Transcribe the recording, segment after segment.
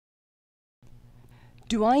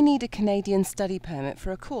Do I need a Canadian study permit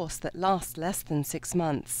for a course that lasts less than 6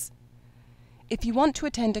 months? If you want to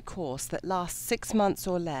attend a course that lasts 6 months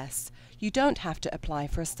or less, you don't have to apply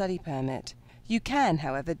for a study permit. You can,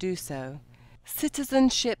 however, do so.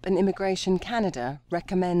 Citizenship and Immigration Canada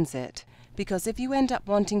recommends it, because if you end up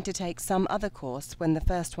wanting to take some other course when the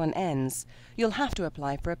first one ends, you'll have to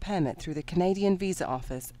apply for a permit through the Canadian Visa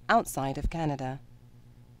Office outside of Canada.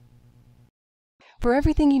 For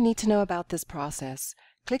everything you need to know about this process,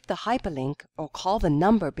 click the hyperlink or call the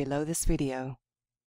number below this video.